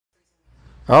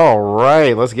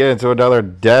Alright, let's get into another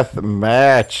death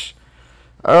match.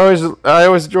 I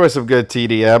always enjoy some good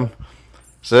TDM.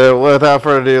 So without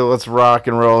further ado, let's rock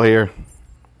and roll here.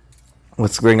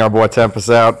 Let's bring our boy Tempest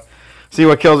out. See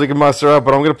what kills we can muster up,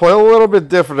 but I'm going to play a little bit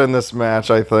different in this match,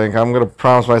 I think. I'm going to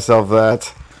promise myself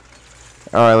that.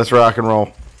 Alright, let's rock and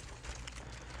roll.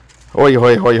 Hoi,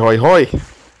 hoi, hoi, hoi, hoi.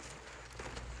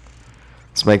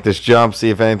 Let's make this jump, see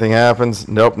if anything happens.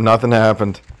 Nope, nothing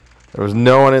happened. There was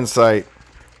no one in sight.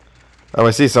 Oh,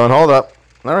 I see someone. Hold up.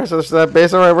 Alright, so this is that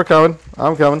base. Alright, we're coming.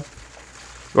 I'm coming.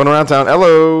 Going around town.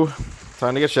 Hello.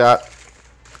 Time to get shot.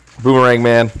 Boomerang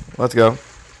man. Let's go.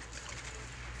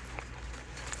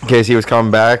 In case he was coming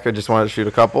back, I just wanted to shoot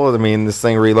a couple. I mean, this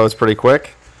thing reloads pretty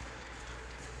quick.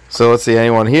 So let's see.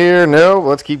 Anyone here? No.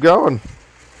 Let's keep going.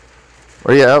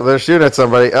 Where you at? Oh, they're shooting at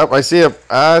somebody. Oh, I see him.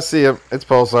 I see him. It's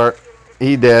Pulsar.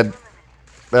 He dead.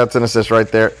 That's an assist right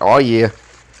there. Oh, yeah.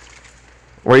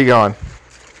 Where you going?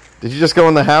 Did you just go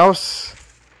in the house?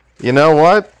 You know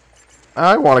what?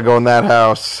 I want to go in that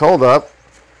house. Hold up.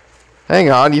 Hang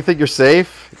on. You think you're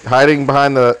safe? Hiding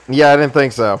behind the... Yeah, I didn't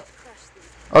think so.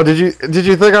 Oh, did you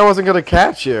think I wasn't going to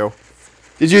catch you?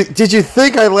 Did you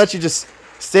think I let you just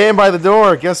stand by the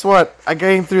door? Guess what? I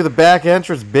came through the back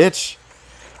entrance, bitch.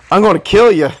 I'm going to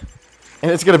kill you.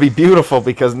 And it's going to be beautiful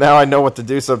because now I know what to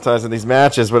do sometimes in these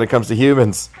matches when it comes to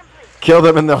humans. Kill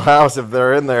them in the house if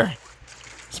they're in there.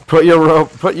 Just put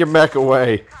your mech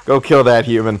away. Go kill that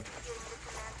human.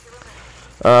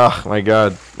 Oh my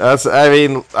god. I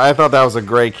thought that was a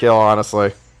great kill,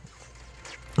 honestly.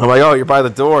 I'm like, oh, you're by the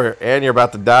door and you're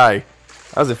about to die.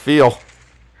 How does it feel?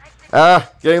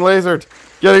 Ah, getting lasered.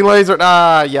 Getting lasered.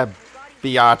 Ah, yeah,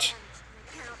 biatch.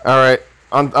 Alright.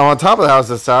 I'm on top of the house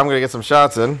this time. I'm going to get some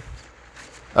shots in.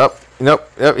 Oh, nope.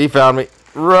 Yep, he found me.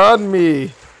 Run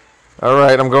me.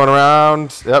 Alright, I'm going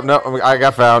around. Yep, no, I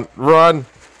got found. Run.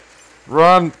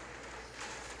 Run.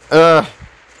 Get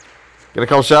a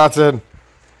couple shots in.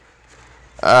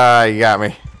 You got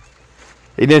me.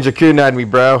 He ninja kunai'd me,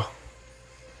 bro.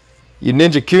 You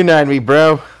ninja kunai'd me,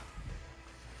 bro.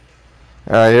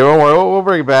 Alright, we'll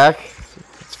bring it back.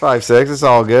 It's 5-6. It's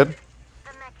all good.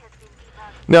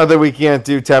 Nothing we can't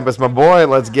do, Tempest, my boy.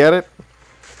 Let's get it.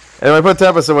 And if I put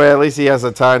Tempest away, at least he has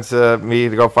the time to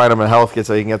go find him a health kit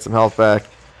so he can get some health back.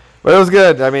 But it was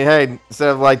good. I mean, hey, instead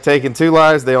of like taking 2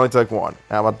 lives, they only took 1.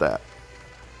 How about that?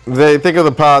 They think of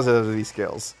the positives of these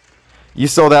kills. You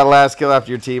stole that last kill after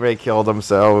your teammate killed him,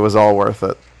 so it was all worth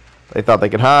it. They thought they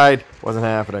could hide. Wasn't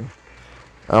happening.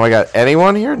 Oh my god.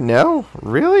 Anyone here? No?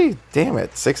 Really? Damn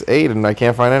it. 6-8 and I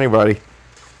can't find anybody.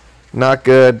 Not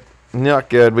good. Not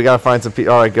good. We gotta find some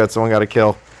people. Alright, good. Someone got a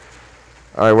kill.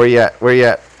 Alright, where you at? Where you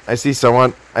at? I see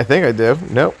someone. I think I do.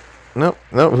 Nope. Nope.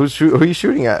 Nope. Who are you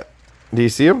shooting at? Do you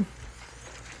see him?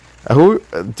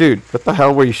 Dude, what the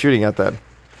hell were you shooting at then?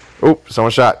 Oh,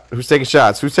 someone shot. Who's taking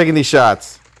shots? Who's taking these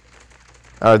shots?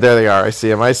 Oh, there they are. I see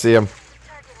him. I see him.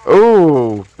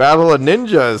 Ooh, battle of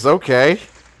ninjas. Okay.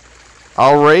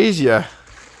 I'll raise you.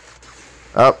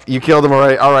 Oh, you killed him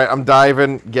already. Alright, I'm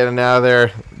diving. Getting out of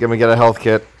there. Gonna get a health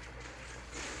kit.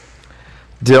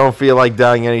 Don't feel like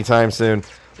dying anytime soon.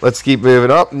 Let's keep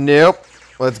moving up. Nope.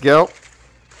 Let's go.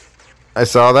 I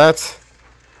saw that.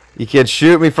 You can't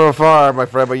shoot me from afar, my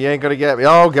friend, but you ain't gonna get me.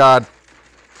 Oh, God.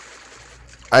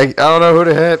 I don't know who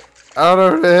to hit. I don't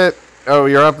know who to hit. Oh,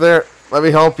 you're up there? Let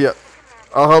me help you.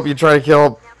 I'll help you try to kill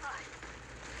him.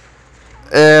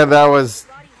 And that was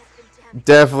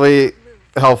definitely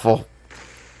helpful.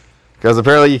 Because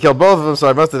apparently you killed both of them, so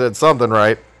I must have did something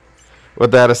right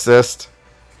with that assist.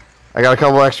 I got a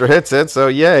couple extra hits in, so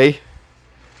yay.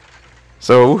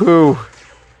 So, woohoo.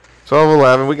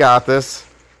 12-11, we got this.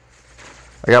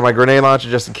 I got my grenade launcher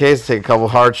just in case to take a couple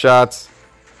hard shots.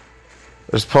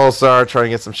 There's Pulsar trying to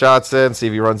get some shots in, see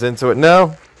if he runs into it.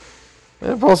 No.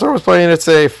 And Pulsar was playing it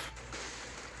safe.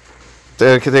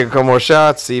 Could take a couple more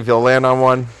shots, see if he'll land on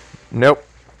one. Nope.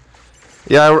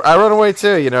 Yeah, I run away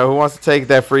too, you know. Who wants to take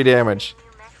that free damage?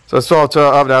 So it's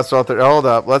 12-12. Up now, it's 12-13. Hold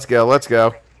up. Let's go. Let's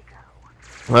go.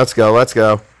 Let's go. Let's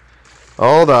go.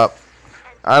 Hold up.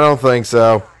 I don't think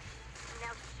so.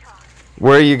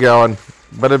 Where are you going?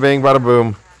 Bada bing, bada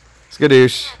boom.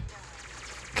 Skadoosh.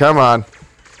 Come on.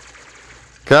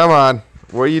 Come on.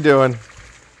 What are you doing?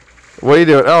 What are you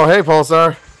doing? Oh, hey,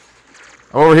 Pulsar.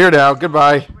 I'm over here now.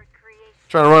 Goodbye.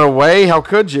 Trying to run away? How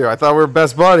could you? I thought we were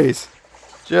best buddies.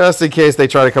 Just in case they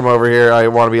try to come over here, I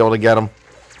want to be able to get them.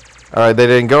 Alright, they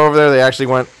didn't go over there. They actually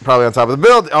went probably on top of the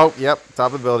building. Oh, yep,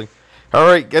 top of the building.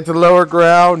 Alright, get to the lower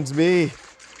grounds. Me.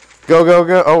 Go, go,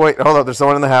 go. Oh, wait, hold up. There's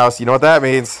someone in the house. You know what that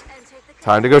means.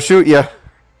 Time to go shoot you.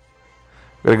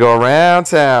 Gonna go around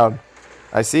town.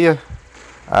 I see you.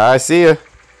 I see you.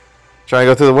 Trying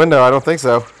to go through the window. I don't think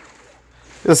so.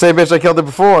 You're the same bitch I killed it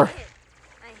before.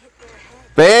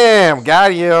 Bam!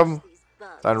 Got him.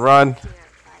 Time to run.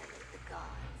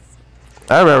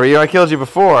 I remember you. I killed you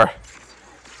before.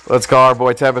 Let's call our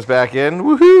boy Tempest back in.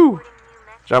 Woohoo!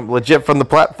 Jump legit from the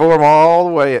platform all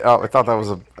the way. Oh, I thought that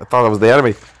was the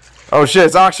enemy. Oh shit!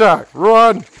 It's Aksha.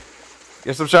 Run!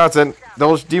 Get some shots in.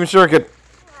 Double demon shuriken.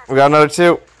 We got another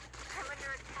 2.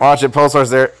 Watch it. Pulsar's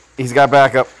there. He's got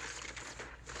backup.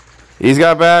 He's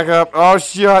got backup. Oh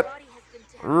shit!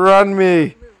 Run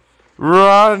me!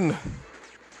 Run!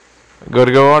 I'm going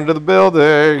to go under the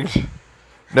building.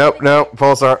 Nope.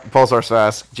 Pulsar's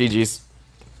fast. GG's.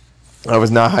 I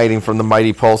was not hiding from the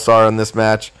mighty Pulsar in this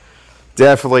match.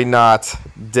 Definitely not.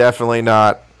 Definitely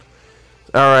not.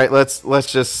 All right,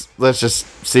 let's just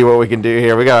see what we can do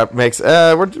here. We gotta make.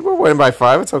 We're winning by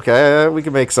 5. It's okay. We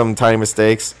can make some tiny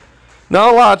mistakes.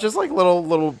 Not a lot, just like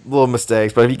little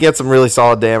mistakes. But if you get some really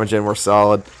solid damage in, we're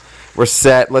solid. We're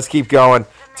set. Let's keep going.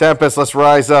 Tempest, let's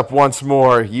rise up once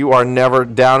more. You are never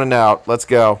down and out. Let's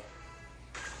go.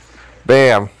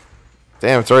 Bam.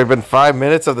 Damn, it's already been 5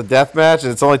 minutes of the death match,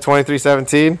 and it's only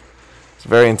 23-17. It's a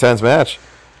very intense match.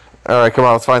 All right, come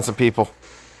on, let's find some people.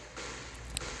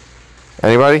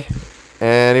 Anybody?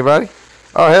 Anybody?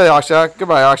 Oh, hey, Aksha.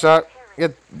 Goodbye, Aksha.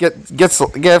 Get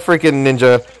freaking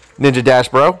ninja dash,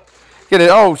 bro. Get it.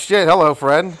 Oh shit. Hello,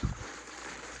 friend.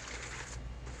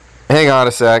 Hang on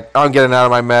a sec. I'm getting out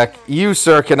of my mech. You,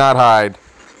 sir, cannot hide.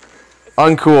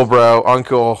 Uncool, bro.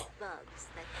 Uncool. All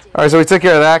right, so we took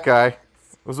care of that guy. It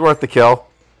was worth the kill.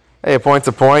 Hey, a point's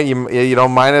a point. You know,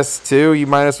 -2. You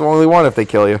minus only 1 if they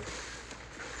kill you.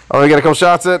 Oh, we got a couple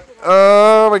shots in.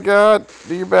 Oh my god.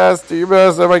 Do your best. Do your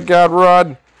best. Oh my god,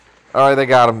 run. All right, they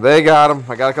got him. They got him.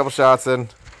 I got a couple shots in.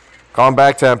 Call him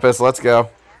back, Tempest. Let's go.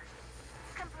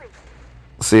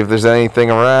 See if there's anything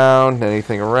around.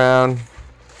 Anything around.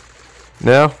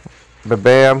 No? But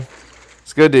bam.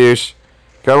 It's good, douche.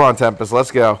 Come on, Tempest.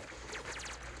 Let's go.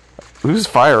 Who's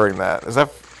firing that? Is that...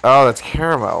 Oh, that's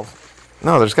Caramel.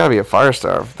 No, there's got to be a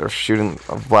Firestar if they're shooting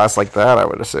a blast like that, I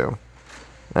would assume.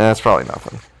 That's probably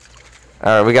nothing.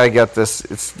 Alright, we got to get this.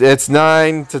 It's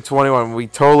 9-21. We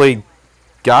totally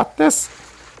got this?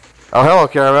 Oh, hello,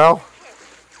 Caramel.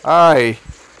 Hi.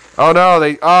 Oh, no.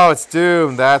 it's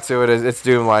Doom. That's who it is. It's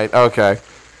Doomlight. Okay.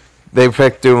 They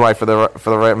picked Doomlight for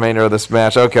the remainder of this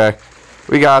match. Okay.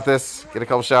 We got this. Get a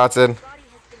couple shots in.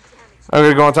 I'm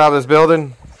going to go on top of this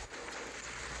building.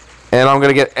 And I'm going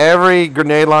to get every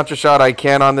grenade launcher shot I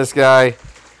can on this guy.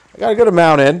 I got a good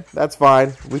amount in. That's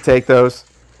fine. We take those.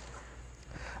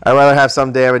 I'd rather have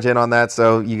some damage in on that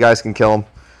so you guys can kill him.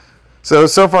 So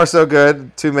far, so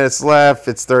good. 2 minutes left.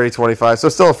 It's 30-25. So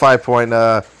still a 5-point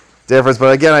difference.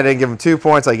 But again, I didn't give them 2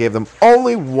 points. I gave them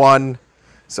only 1.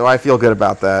 So I feel good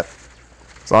about that.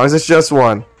 As long as it's just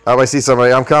 1. Oh, I see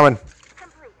somebody. I'm coming.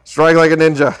 Strike like a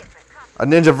ninja. A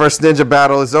ninja versus ninja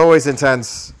battle is always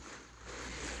intense.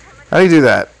 How do you do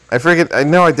that? I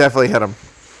know I definitely hit him.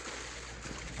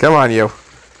 Come on, you.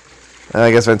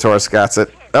 I guess Ventura got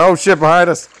it. Oh, shit, behind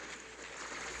us.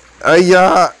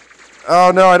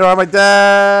 Oh, no, I don't have my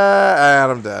dad.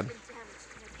 And I'm dead.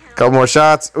 Couple more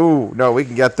shots. Ooh, no, we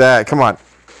can get that. Come on.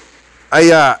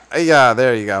 There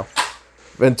you go.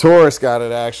 Venturis got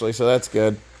it, actually, so that's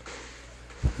good.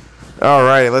 All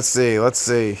right, let's see. Are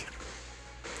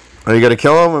you going to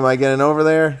kill him? Am I getting over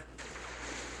there?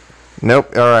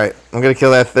 Nope. All right. I'm going to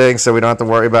kill that thing so we don't have to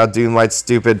worry about Doomlight's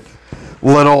stupid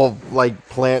little, like,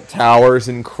 plant towers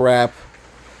and crap.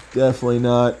 Definitely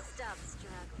not.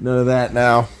 None of that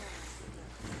now.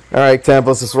 All right,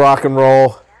 Tempest, let's rock and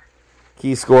roll.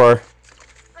 Key score.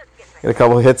 Get a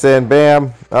couple hits in.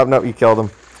 Bam. Oh, no, you killed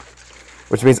him.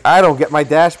 Which means I don't get my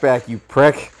dash back, you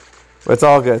prick. But it's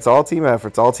all good. It's all team effort.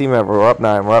 It's all team effort. We're up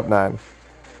 9. We're up 9.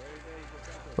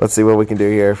 Let's see what we can do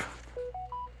here.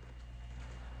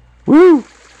 Woo!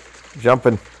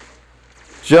 Jumping.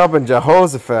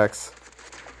 Jehoshaphat.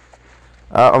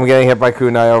 I'm getting hit by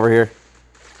Kunai over here.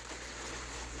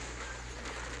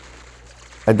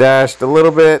 I dashed a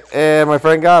little bit, and my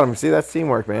friend got him. See, that's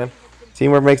teamwork, man.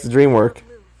 Teamwork makes the dream work.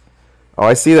 Oh,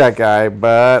 I see that guy,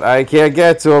 but I can't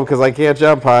get to him because I can't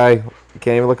jump high. I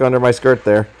can't even look under my skirt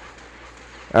there.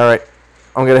 All right.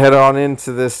 I'm going to head on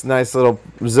into this nice little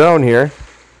zone here.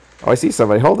 Oh, I see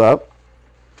somebody. Hold up.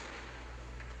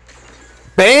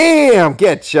 Bam!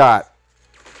 Get shot.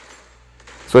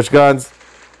 Switch guns.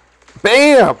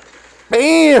 Bam!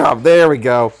 Bam! There we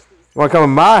go. You want to come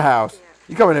in my house?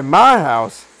 You coming in my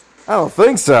house? I don't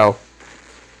think so.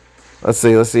 Let's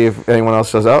see if anyone else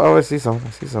shows up. Oh, I see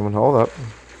someone. Hold up.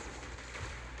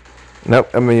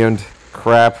 Nope, immune.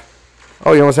 Crap.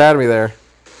 Oh, you almost had me there.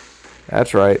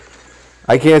 That's right.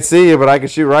 I can't see you, but I can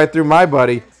shoot right through my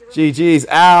buddy. GG's.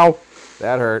 Ow.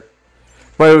 That hurt.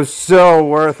 But it was so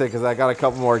worth it because I got a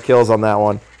couple more kills on that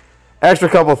one. Extra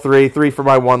couple 3 for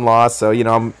my 1 loss. So, you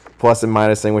know, I'm plus and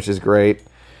minusing, which is great.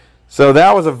 So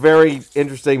that was a very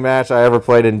interesting match I ever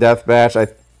played in Deathmatch.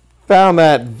 I found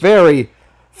that very,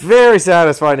 very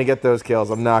satisfying to get those kills.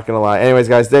 I'm not going to lie. Anyways,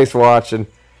 guys, thanks for watching.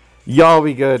 Y'all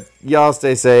be good. Y'all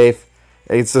stay safe.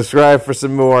 And subscribe for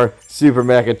some more Super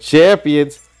Mecha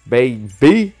Champions,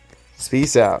 baby.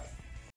 Peace out.